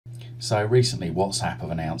So recently WhatsApp have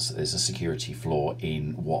announced that there's a security flaw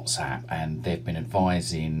in WhatsApp, and they've been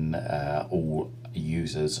advising all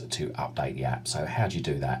users to update the app. So how do you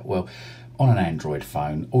do that? Well, on an Android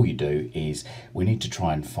phone, all you do is we need to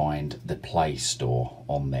try and find the Play Store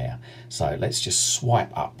on there. So let's just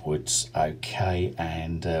swipe upwards, okay,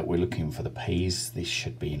 and we're looking for the P's. This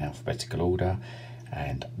should be in alphabetical order.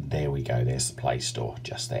 And there we go, there's the Play Store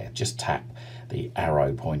just there. Just tap the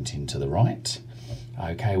arrow pointing to the right.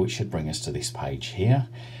 Okay, which should bring us to this page here.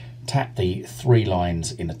 Tap the three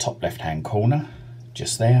lines in the top left hand corner,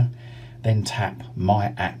 just there. Then tap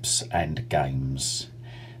My Apps and Games.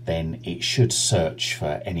 Then it should search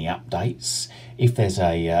for any updates. If there's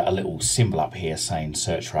a little symbol up here saying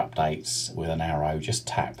search for updates with an arrow, just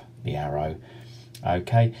tap the arrow.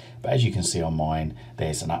 Okay, but as you can see on mine,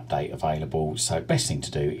 there's an update available. So best thing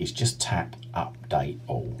to do is just tap update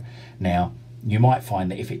all. Now, you might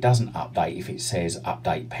find that if it doesn't update, if it says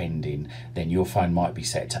update pending, then your phone might be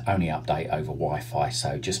set to only update over Wi-Fi,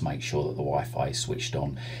 so just make sure that the Wi-Fi is switched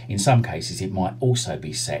on. In some cases it might also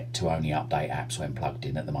be set to only update apps when plugged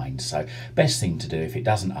in at the mains. So best thing to do, if it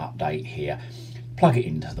doesn't update here, plug it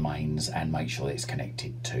into the mains and make sure that it's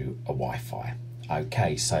connected to a Wi-Fi.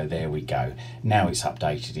 Okay, so there we go. Now it's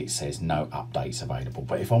updated, it says no updates available.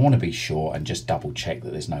 But if I want to be sure and just double check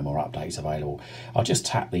that there's no more updates available, I'll just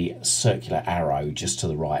tap the circular arrow just to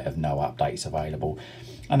the right of no updates available,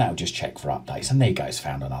 and that'll just check for updates. And there you go, it's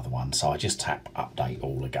found another one. So I just tap update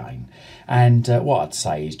all again. And what I'd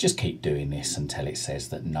say is just keep doing this until it says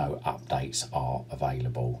that no updates are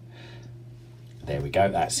available. There we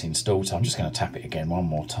go, that's installed. So I'm just going to tap it again one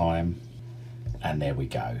more time. And there we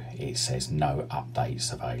go, it says no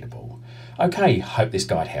updates available. Okay, hope this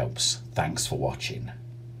guide helps. Thanks for watching.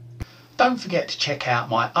 Don't forget to check out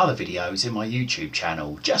my other videos in my YouTube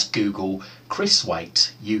channel. Just Google Chris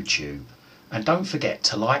Waite YouTube. And don't forget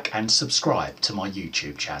to like and subscribe to my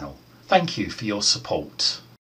YouTube channel. Thank you for your support.